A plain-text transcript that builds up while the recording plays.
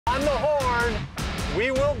We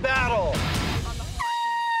will battle.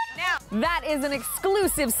 That is an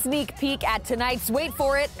exclusive sneak peek at tonight's, wait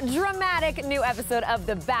for it, dramatic new episode of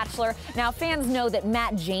The Bachelor. Now, fans know that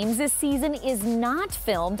Matt James's season is not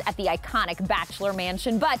filmed at the iconic Bachelor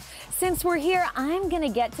mansion, but since we're here, I'm gonna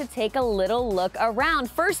get to take a little look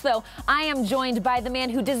around. First, though, I am joined by the man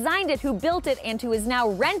who designed it, who built it, and who is now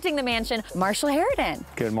renting the mansion, Marshall Harridan.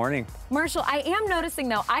 Good morning. Marshall, I am noticing,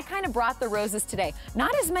 though, I kind of brought the roses today.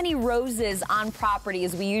 Not as many roses on property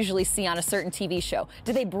as we usually see on a certain TV show.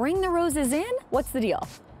 Do they bring the roses in? What's the deal?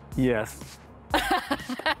 Yes.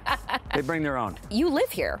 They bring their own. You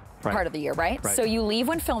live here Right. part of the year, right? Right. So you leave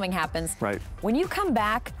when filming happens. Right. When you come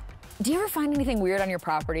back, do you ever find anything weird on your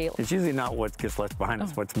property? It's usually not what gets left behind,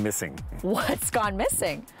 it's what's missing. What's gone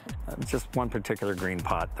missing? Just one particular green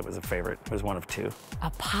pot that was a favorite. It was one of two. A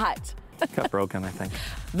pot. Got broken, I think.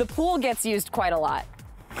 The pool gets used quite a lot.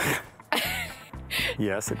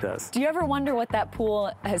 Yes, it does. Do you ever wonder what that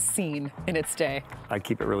pool has seen in its day? I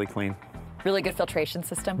keep it really clean. Really good filtration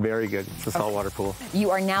system? Very good. It's a saltwater pool.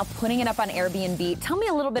 You are now putting it up on Airbnb. Tell me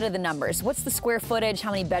a little bit of the numbers. What's the square footage?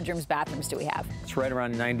 How many bedrooms, bathrooms do we have? It's right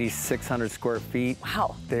around 9,600 square feet.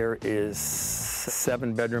 Wow. There is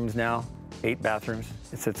 7 bedrooms now, 8 bathrooms.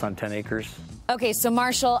 It sits on 10 acres. Okay, so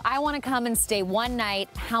Marshall, I want to come and stay one night.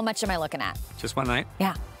 How much am I looking at? Just one night?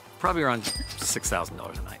 Yeah. Probably around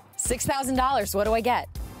 $6,000 a night. $6,000. What do I get?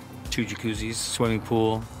 2 jacuzzis, swimming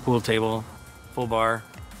pool, pool table, full bar.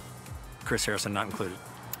 Chris Harrison not included.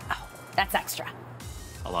 Oh, that's extra.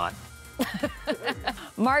 A lot.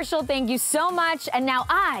 Marshall, thank you so much. And now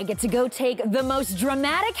I get to go take the most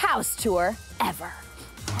dramatic house tour ever.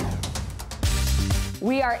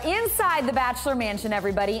 We are inside the Bachelor Mansion,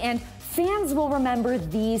 everybody, and fans will remember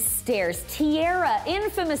these stairs. Tiara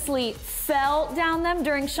infamously fell down them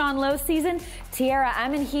during Sean Lowe's season. Tiara,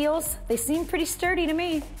 I'm in heels. They seem pretty sturdy to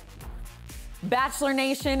me. Bachelor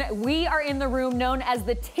Nation, we are in the room known as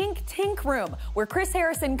the Tink Tink Room, where Chris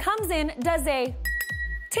Harrison comes in, does a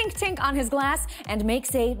tink tink on his glass, and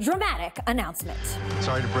makes a dramatic announcement.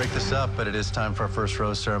 Sorry to break this up, but it is time for our first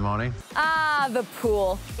rose ceremony. Ah, the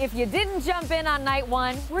pool. If you didn't jump in on night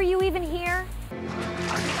one, were you even here?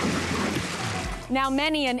 Now,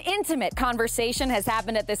 many an intimate conversation has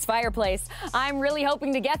happened at this fireplace. I'm really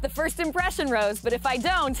hoping to get the first impression rose, but if I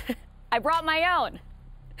don't, I brought my own.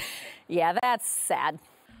 Yeah, that's sad.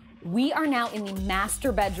 We are now in the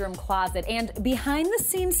master bedroom closet, and behind the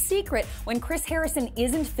scenes secret, when Chris Harrison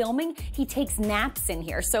isn't filming, he takes naps in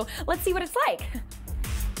here. So let's see what it's like.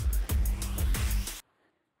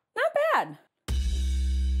 Not bad.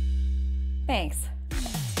 Thanks.